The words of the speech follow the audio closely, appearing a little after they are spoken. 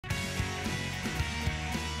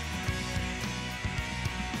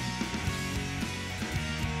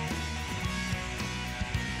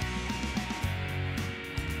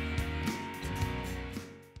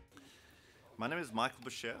My name is Michael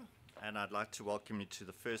Bashir, and I'd like to welcome you to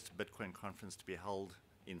the first Bitcoin conference to be held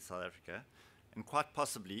in South Africa, and quite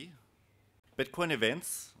possibly Bitcoin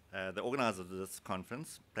Events, the organizers of this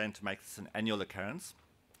conference, plan to make this an annual occurrence,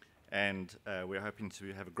 and we're hoping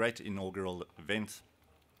to have a great inaugural event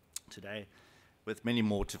today with many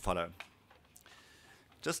more to follow.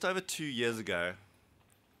 Just over 2 years ago,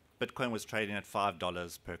 Bitcoin was trading at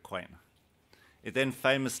 $5 per coin. It then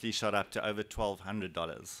famously shot up to over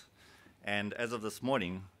 $1,200. And as of this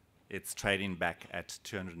morning, it's trading back at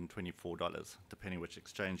 $224, depending which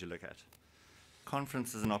exchange you look at.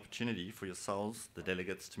 Conference is an opportunity for yourselves, the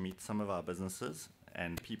delegates, to meet some of our businesses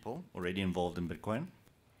and people already involved in Bitcoin,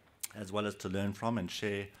 as well as to learn from and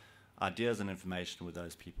share ideas and information with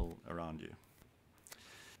those people around you.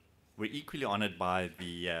 We're equally honored by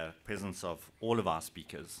the presence of all of our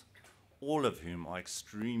speakers, all of whom are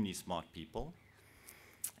extremely smart people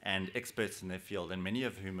and experts in their field, and many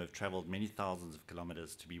of whom have traveled many thousands of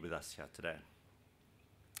kilometers to be with us here today.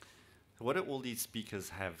 So what do all these speakers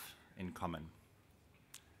have in common?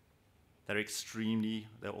 They're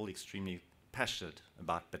all extremely passionate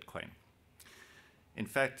about Bitcoin. In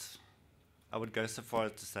fact, I would go so far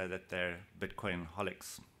as to say that they're Bitcoin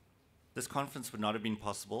holics. This conference would not have been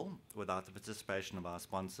possible without the participation of our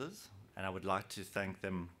sponsors, and I would like to thank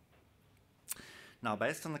them. Now,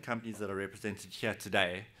 based on the companies that are represented here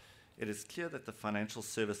today, it is clear that the financial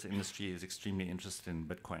service industry is extremely interested in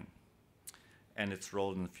Bitcoin and its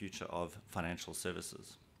role in the future of financial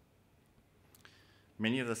services.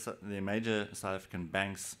 Many of the major South African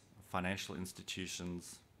banks, financial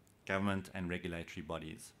institutions, government and regulatory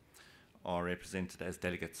bodies are represented as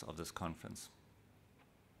delegates of this conference.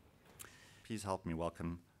 Please help me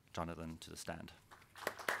welcome Jonathan to the stand.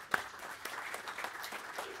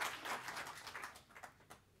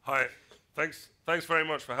 Hi, thanks very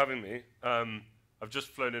much for having me. I've just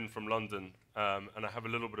flown in from London and I have a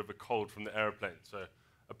little bit of a cold from the airplane, so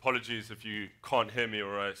apologies if you can't hear me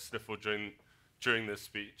or I sniffle during this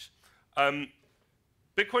speech.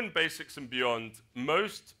 Bitcoin Basics and Beyond,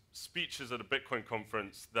 most speeches at a Bitcoin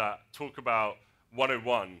conference that talk about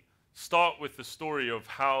 101 start with the story of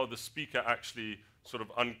how the speaker actually sort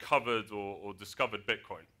of uncovered or discovered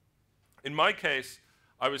Bitcoin. In my case,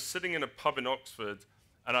 I was sitting in a pub in Oxford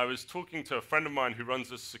and I was talking to a friend of mine who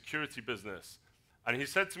runs a security business. And he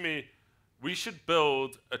said to me, we should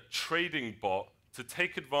build a trading bot to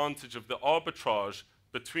take advantage of the arbitrage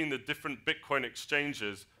between the different Bitcoin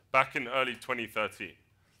exchanges back in early 2013.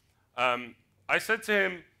 I said to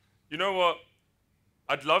him, you know what?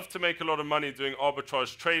 I'd love to make a lot of money doing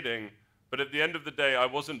arbitrage trading, but at the end of the day, I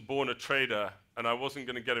wasn't born a trader and I wasn't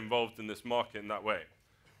going to get involved in this market in that way.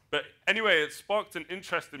 But anyway, it sparked an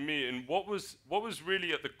interest in me in what was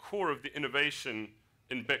really at the core of the innovation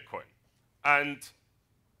in Bitcoin. And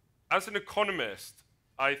as an economist,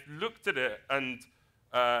 I looked at it and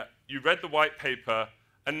you read the white paper,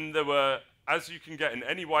 and there were, as you can get in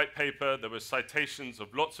any white paper, there were citations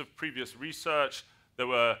of lots of previous research. There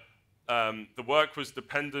were, the work was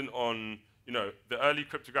dependent on the early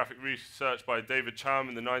cryptographic research by David Chaum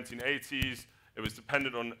in the 1980s. It was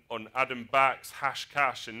dependent on Adam Back's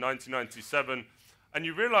Hashcash in 1997. And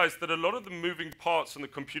you realize that a lot of the moving parts on the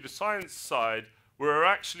computer science side were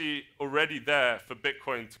actually already there for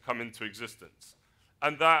Bitcoin to come into existence.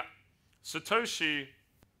 And that Satoshi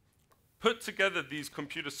put together these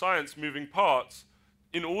computer science moving parts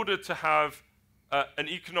in order to have an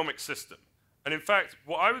economic system. And in fact,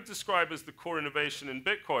 what I would describe as the core innovation in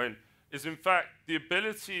Bitcoin is in fact the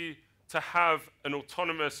ability to have an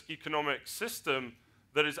autonomous economic system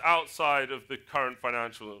that is outside of the current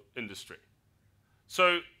financial industry.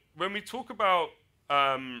 So when we talk about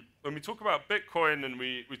Bitcoin and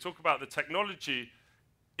we talk about the technology,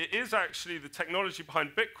 it is actually the technology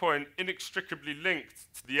behind Bitcoin inextricably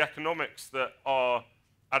linked to the economics that are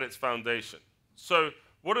at its foundation. So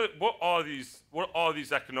what are these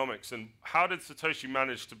economics, and how did Satoshi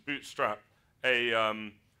manage to bootstrap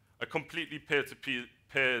a completely peer-to-peer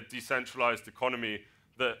decentralized economy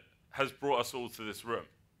that has brought us all to this room?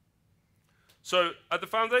 So at the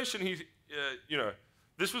foundation,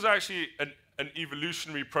 this was actually an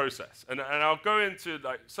evolutionary process, and I'll go into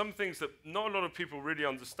some things that not a lot of people really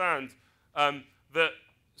understand. That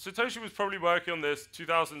Satoshi was probably working on this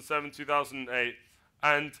 2007, 2008,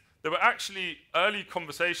 and there were actually early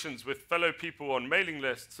conversations with fellow people on mailing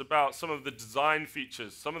lists about some of the design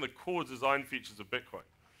features, some of the core design features of Bitcoin.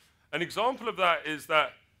 An example of that is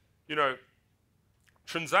that,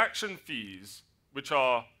 transaction fees, which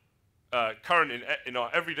are current in our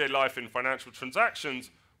everyday life in financial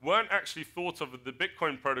transactions, weren't actually thought of with the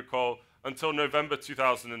Bitcoin protocol until November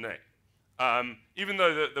 2008. Even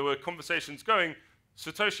though there were conversations going,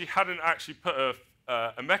 Satoshi hadn't actually put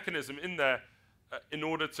a mechanism in there in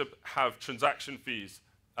order to have transaction fees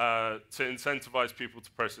to incentivize people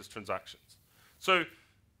to process transactions. So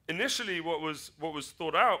initially what was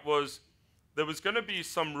thought out was there was going to be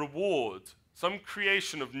some reward, some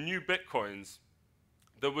creation of new Bitcoins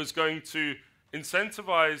that was going to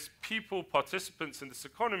incentivize people, participants in this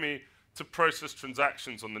economy, to process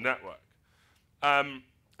transactions on the network. And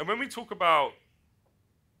when we talk about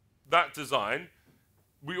that design,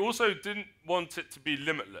 we also didn't want it to be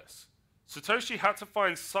limitless. Satoshi had to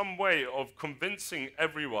find some way of convincing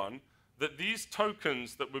everyone that these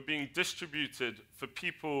tokens that were being distributed for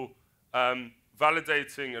people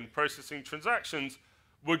validating and processing transactions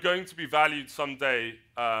were going to be valued someday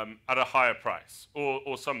at a higher price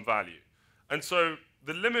or some value. And so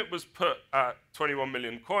the limit was put at 21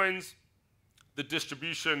 million coins. The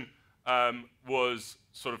distribution was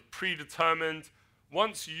sort of predetermined.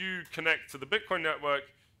 Once you connect to the Bitcoin network,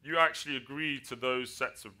 you actually agree to those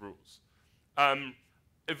sets of rules.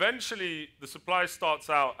 Eventually, the supply starts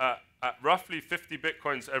out at roughly 50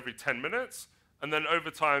 Bitcoins every 10 minutes, and then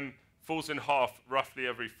over time falls in half roughly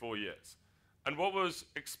every 4 years. And what was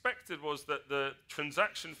expected was that the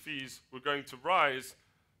transaction fees were going to rise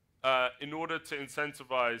in order to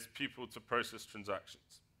incentivize people to process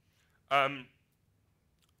transactions.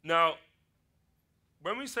 Now,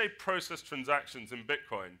 when we say process transactions in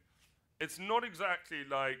Bitcoin, it's not exactly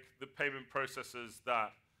like the payment processors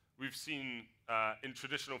that we've seen in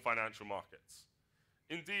traditional financial markets.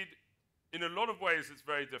 Indeed, in a lot of ways, it's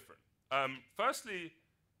very different. Firstly,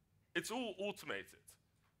 it's all automated.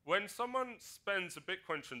 When someone spends a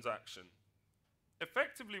Bitcoin transaction,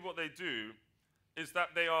 effectively what they do is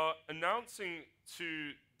that they are announcing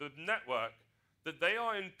to the network that they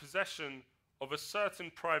are in possession of a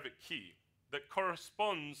certain private key that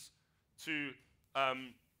corresponds to,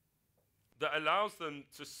 that allows them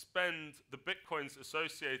to spend the Bitcoins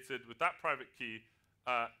associated with that private key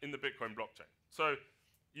in the Bitcoin blockchain. So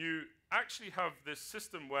you actually have this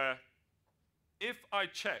system where if I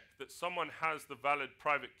check that someone has the valid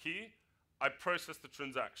private key, I process the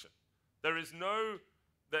transaction. There is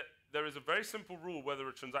a very simple rule whether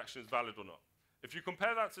a transaction is valid or not. If you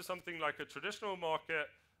compare that to something like a traditional market,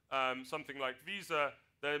 something like Visa,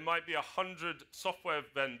 there might be 100 software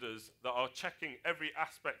vendors that are checking every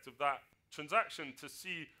aspect of that transaction to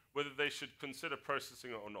see whether they should consider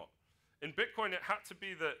processing it or not. In Bitcoin, it had to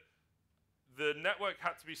be that the network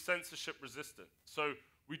had to be censorship resistant. So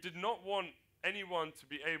we did not want anyone to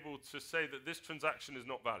be able to say that this transaction is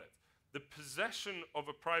not valid. The possession of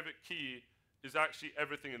a private key is actually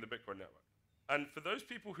everything in the Bitcoin network. And for those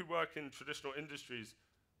people who work in traditional industries,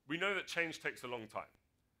 we know that change takes a long time.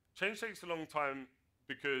 Change takes a long time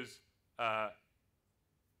because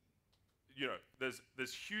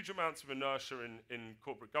there's huge amounts of inertia in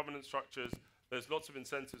corporate governance structures. There's lots of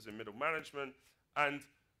incentives in middle management. And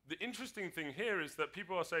the interesting thing here is that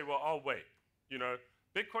people are saying, well, I'll wait.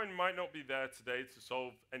 Bitcoin might not be there today to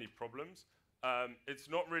solve any problems. It's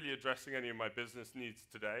not really addressing any of my business needs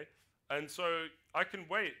today. And so I can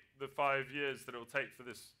wait the 5 years that it will take for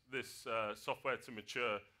this software to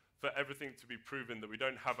mature, for everything to be proven, that we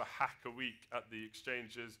don't have a hack a week at the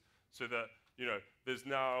exchanges, so that there's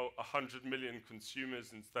now 100 million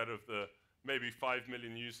consumers instead of the maybe 5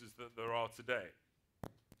 million users that there are today.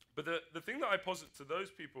 But the thing that I posit to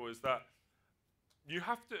those people is that you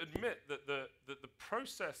have to admit that the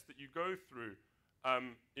process that you go through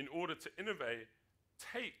in order to innovate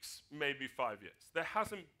takes maybe 5 years. There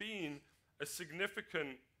hasn't been a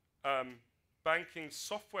significant banking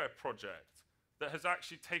software project that has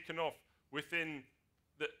actually taken off within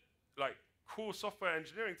the, core software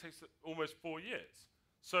engineering takes almost 4 years.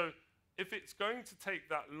 So if it's going to take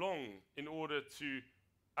that long in order to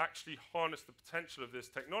actually harness the potential of this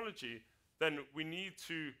technology, then we need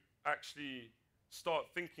to actually start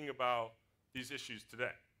thinking about these issues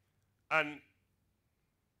today. And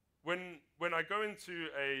when I go into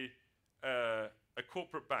a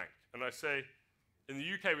corporate bank and I say, in the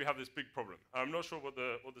UK we have this big problem. I'm not sure what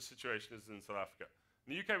the situation is in South Africa.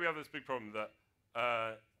 In the UK we have this big problem that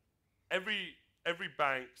every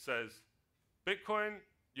bank says, Bitcoin,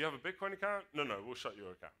 you have a Bitcoin account? No, we'll shut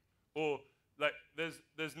your account. Or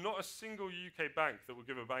there's not a single UK bank that will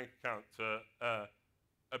give a bank account to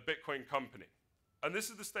a Bitcoin company. And this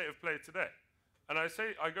is the state of play today. And I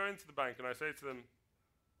go into the bank and I say to them,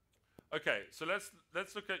 okay, so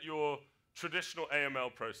let's look at your traditional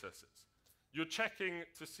AML processes. You're checking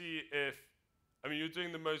to see if, you're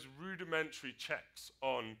doing the most rudimentary checks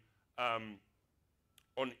on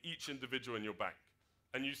each individual in your bank.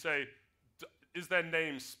 And you say, is their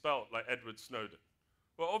name spelt like Edward Snowden?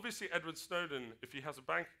 Well, obviously Edward Snowden, if he has a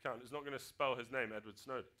bank account, is not going to spell his name Edward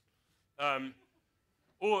Snowden.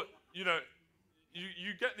 Or, you know,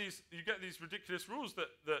 you get these ridiculous rules that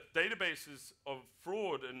databases of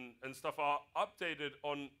fraud and stuff are updated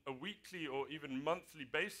on a weekly or even monthly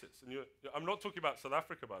basis. And I'm not talking about South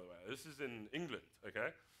Africa, by the way. This is in England, okay?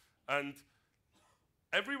 And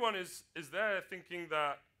everyone is there thinking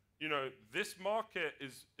that, you know, this market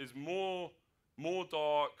is more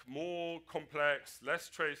dark, more complex, less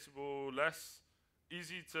traceable, less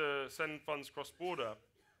easy to send funds cross-border.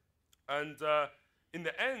 And in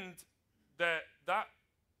the end, that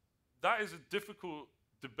is a difficult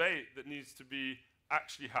debate that needs to be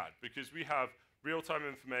actually had, because we have real-time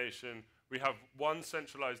information, we have one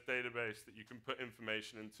centralized database that you can put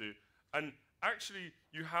information into, and actually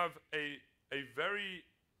you have a very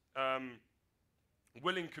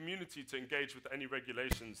willing community to engage with any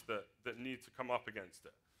regulations that need to come up against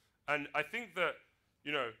it. And I think that,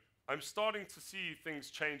 you know, I'm starting to see things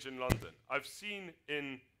change in London. I've seen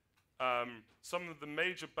in some of the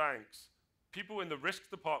major banks, people in the risk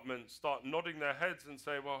department start nodding their heads and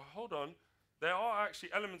say, well, hold on, there are actually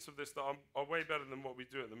elements of this that are way better than what we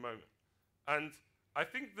do at the moment. And I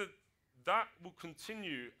think that that will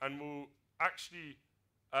continue and will actually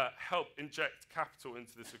help inject capital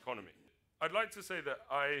into this economy. I'd like to say that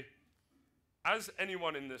as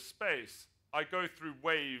anyone in this space, I go through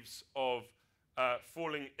waves of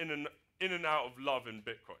falling in and out of love in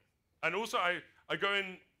Bitcoin. And also I go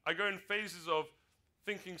in phases of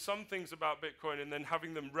thinking some things about Bitcoin and then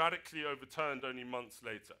having them radically overturned only months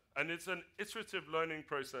later. And it's an iterative learning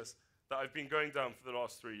process that I've been going down for the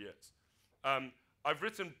last 3 years. I've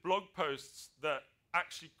written blog posts that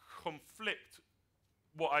actually conflict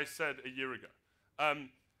what I said a year ago. And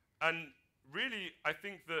really, I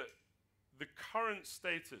think that the current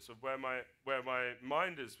status of where my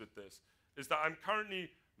mind is with this is that I'm currently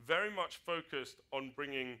very much focused on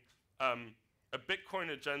bringing a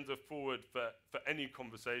Bitcoin agenda forward for any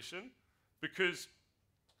conversation, because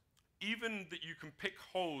even that you can pick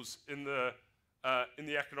holes in the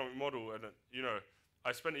economic model, and you know,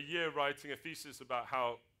 I spent a year writing a thesis about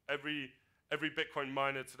how every Bitcoin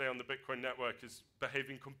miner today on the Bitcoin network is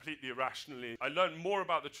behaving completely irrationally. I learned more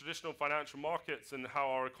about the traditional financial markets and how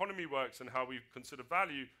our economy works and how we consider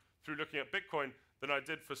value through looking at Bitcoin than I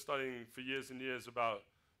did for studying for years and years about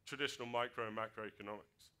traditional micro and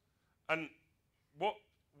macroeconomics. And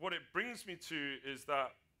what it brings me to is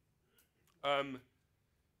that,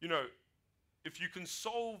 you know, if you can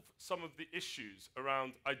solve some of the issues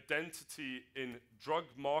around identity in drug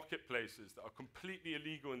marketplaces that are completely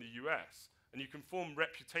illegal in the US, and you can form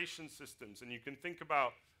reputation systems, and you can think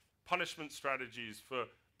about punishment strategies for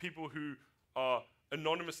people who are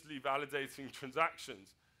anonymously validating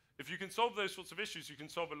transactions, if you can solve those sorts of issues, you can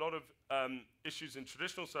solve a lot of issues in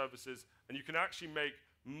traditional services, and you can actually make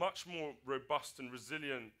much more robust and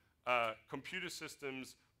resilient computer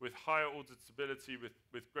systems with higher auditability,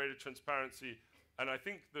 with greater transparency. And I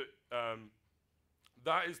think that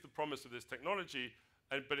that is the promise of this technology,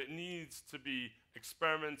 but it needs to be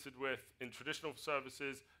experimented with in traditional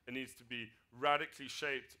services. It needs to be radically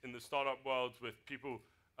shaped in the startup world with people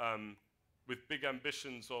with big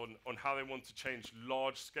ambitions on how they want to change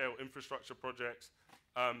large-scale infrastructure projects.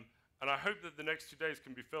 And I hope that the next 2 days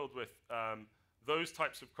can be filled with those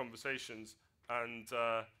types of conversations. And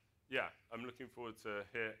yeah, I'm looking forward to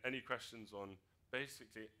hear any questions on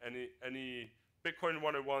basically any Bitcoin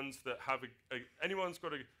 101s that have anyone's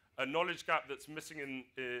got a knowledge gap that's missing in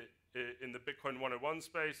the Bitcoin 101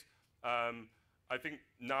 space. I think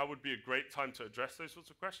now would be a great time to address those sorts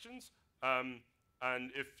of questions.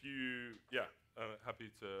 And if you, yeah, happy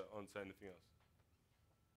to answer anything else.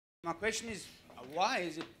 My question is, why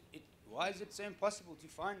is it so impossible to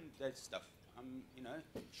find that stuff? You know,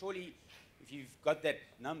 surely if you've got that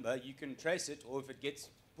number, you can trace it, or if it gets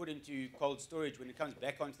put into cold storage, when it comes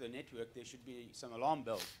back onto the network, there should be some alarm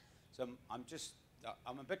bells. So I'm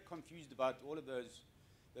a bit confused about all of those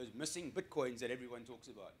missing Bitcoins that everyone talks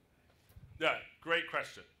about. Yeah, great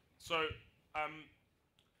question. So, and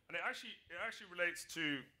it actually relates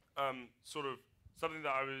to sort of something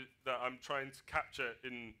that I'm trying to capture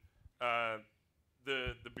in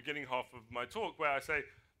the beginning half of my talk, where I say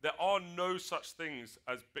there are no such things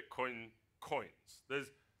as Bitcoin coins.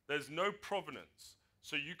 There's no provenance.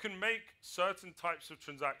 So you can make certain types of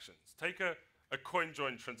transactions. Take a coin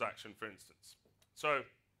join transaction, for instance. So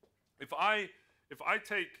if 10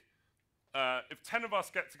 of us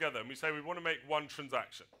get together and we say we want to make one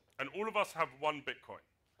transaction, and all of us have one Bitcoin,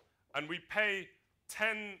 and we pay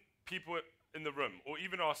 10 people in the room, or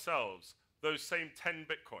even ourselves, those same 10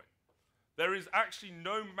 Bitcoin, there is actually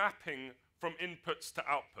no mapping from inputs to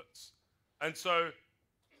outputs. And so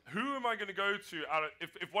who am I going to go to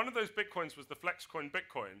if one of those Bitcoins was the Flexcoin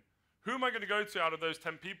Bitcoin, who am I going to go to out of those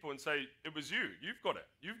 10 people and say, it was you, you've got it,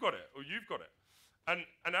 or you've got it?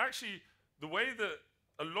 And actually, the way that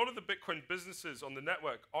a lot of the Bitcoin businesses on the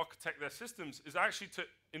network architect their systems is actually to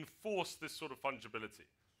enforce this sort of fungibility,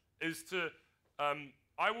 is to,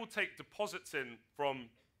 I will take deposits in from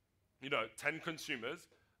 10 consumers,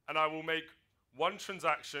 and I will make one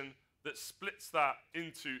transaction that splits that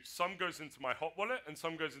into, some goes into my hot wallet and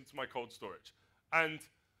some goes into my cold storage. And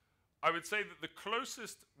I would say that the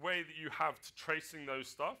closest way that you have to tracing those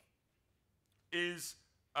stuff is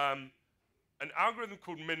an algorithm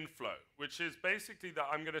called MinFlow, which is basically that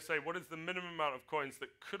I'm going to say what is the minimum amount of coins that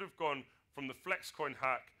could have gone from the Flexcoin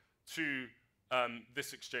hack to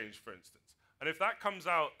this exchange, for instance. And if that comes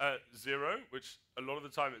out at 0, which a lot of the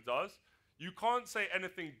time it does, you can't say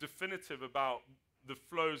anything definitive about the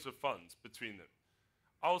flows of funds between them.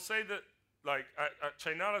 I'll say that, like, at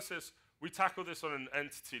Chainalysis, we tackle this on an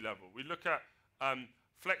entity level. We look at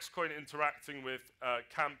Flexcoin interacting with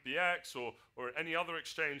CampBX or any other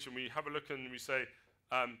exchange, and we have a look and we say,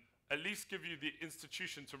 at least give you the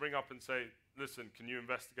institution to ring up and say, listen, can you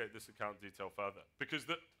investigate this account detail further? Because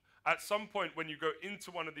at some point when you go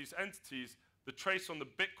into one of these entities, the trace on the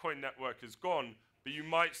Bitcoin network is gone, but you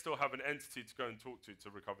might still have an entity to go and talk to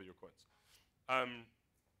recover your coins. I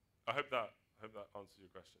hope that answers your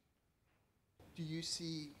question. Do you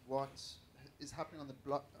see what is happening on the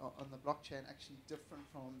blockchain actually different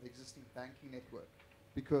from the existing banking network?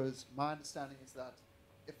 Because my understanding is that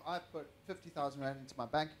if I put 50,000 Rand into my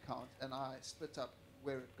bank account and I split up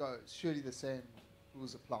where it goes, surely the same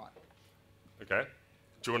rules apply. Okay.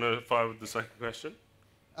 Do you want to fire with the second question?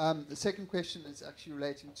 The second question is actually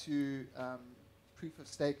relating to proof of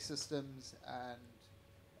stake systems and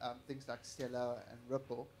things like Stellar and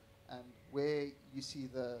Ripple, and where you see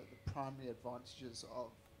the primary advantages of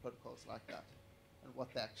protocols like that and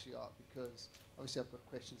what they actually are, because obviously I've got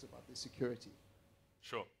questions about the security.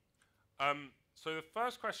 Sure. So the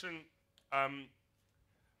first question,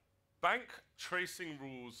 bank tracing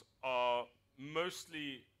rules are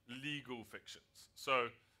mostly legal fictions. So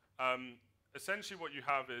essentially what you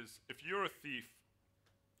have is, if you're a thief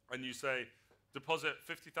and you say, deposit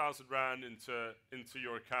 50,000 Rand into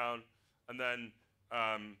your account, and then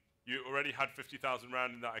you already had 50,000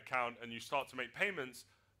 Rand in that account and you start to make payments,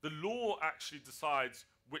 the law actually decides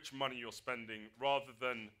which money you're spending rather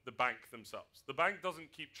than the bank themselves. The bank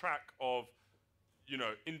doesn't keep track of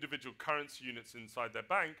individual currency units inside their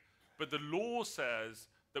bank, but the law says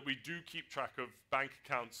that we do keep track of bank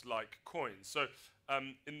accounts like coins. So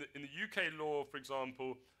in the UK law, for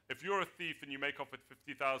example, if you're a thief and you make off with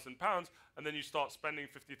 £50,000 and then you start spending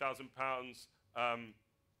 £50,000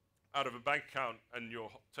 out of a bank account and your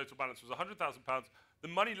total balance was £100,000, the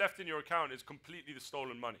money left in your account is completely the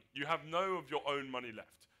stolen money. You have no of your own money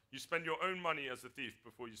left. You spend your own money as a thief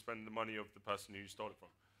before you spend the money of the person who you stole it from.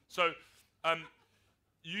 So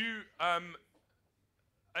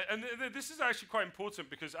this is actually quite important,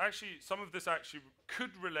 because actually some of this actually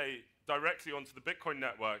could relate directly onto the Bitcoin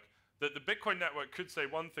network, that the Bitcoin network could say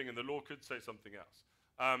one thing and the law could say something else.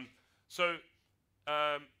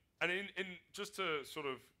 Just to sort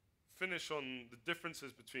of finish on the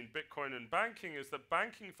differences between Bitcoin and banking, is that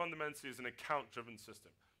banking fundamentally is an account-driven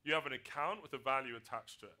system. You have an account with a value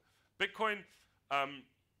attached to it. Bitcoin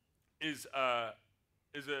is a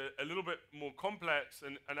little bit more complex,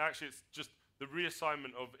 and actually it's just the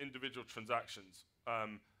reassignment of individual transactions.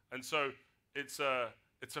 And so it's a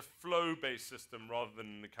flow-based system rather than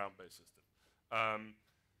an account-based system.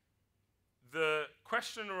 The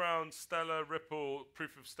question around Stellar, Ripple,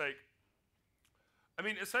 proof of stake, I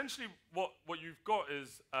mean, essentially what you've got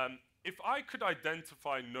is, if I could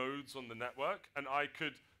identify nodes on the network and I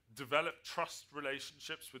could develop trust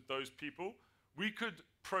relationships with those people, we could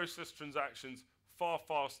process transactions far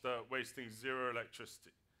faster, wasting zero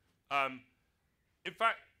electricity. In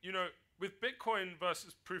fact, with Bitcoin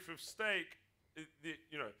versus proof of stake,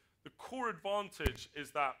 the core advantage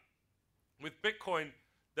is that with Bitcoin,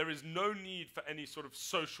 there is no need for any sort of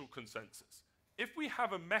social consensus. If we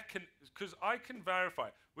have a mechanism, because I can verify,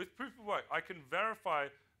 with proof of work, I can verify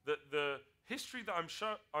that the history that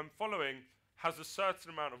I'm following has a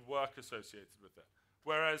certain amount of work associated with it.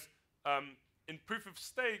 Whereas in proof of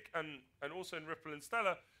stake and also in Ripple and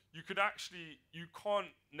Stellar, you can't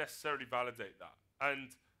necessarily validate that.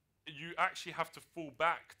 And you actually have to fall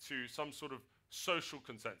back to some sort of social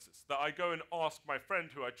consensus, that I go and ask my friend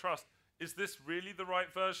who I trust, is this really the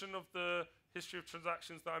right version of the history of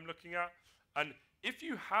transactions that I'm looking at? And if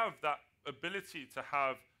you have that ability to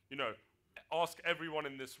have, ask everyone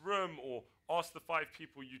in this room or ask the 5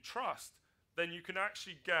 people you trust, then you can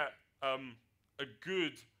actually get a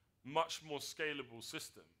good, much more scalable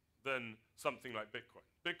system than something like Bitcoin.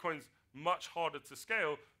 Bitcoin's much harder to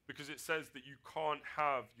scale because it says that you can't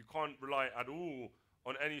rely at all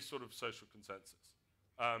on any sort of social consensus.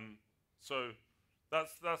 So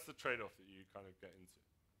that's the trade-off that you kind of get into.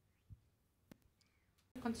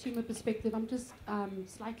 Consumer perspective, I'm just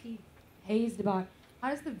slightly hazed about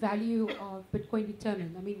how is the value of Bitcoin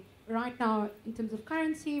determined? I mean, right now, in terms of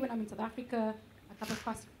currency, when I'm in South Africa, a cup of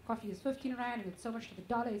coffee is 15 rand, and it's so much to the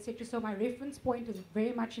dollar, etc. So my reference point is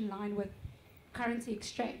very much in line with currency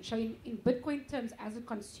exchange. So in Bitcoin terms, as a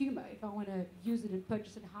consumer, if I want to use it and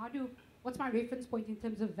purchase it, what's my reference point in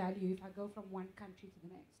terms of value if I go from one country to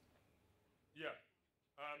the next? Yeah.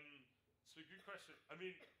 So good question. I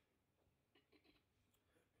mean,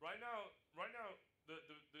 right now,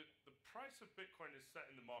 the price of Bitcoin is set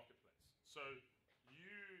in the marketplace. So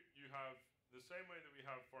you have the same way that we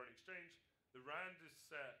have foreign exchange. The rand is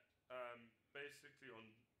set basically on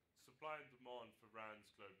supply and demand for rands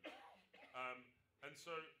globally. And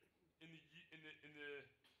so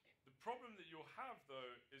the problem that you'll have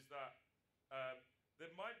though is that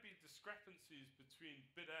there might be discrepancies between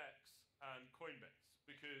BitX and Coinbase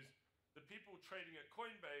because the people trading at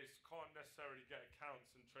Coinbase can't necessarily get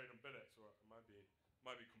accounts and trade on BitX, or it might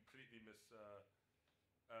be completely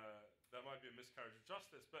that might be a miscarriage of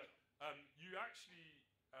justice. But you actually,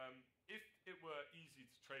 if it were easy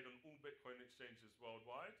to trade on all Bitcoin exchanges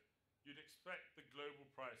worldwide, you'd expect the global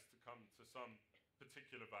price to come to some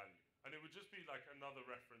particular value, and it would just be like another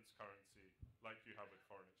reference currency, like you have with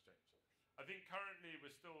foreign exchange. I think currently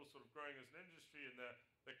we're still sort of growing as an industry, and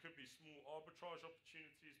there could be small arbitrage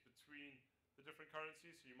opportunities between the different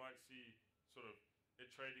currencies. So you might see sort of it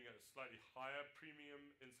trading at a slightly higher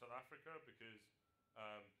premium in South Africa because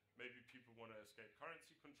maybe people want to escape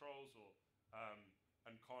currency controls or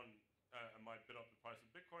and might bid up the price of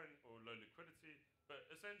Bitcoin or low liquidity. But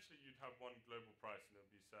essentially, you'd have one global price, and it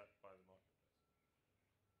would be set by the marketplace.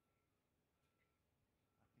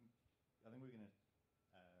 I think we're going to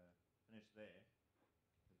finish there.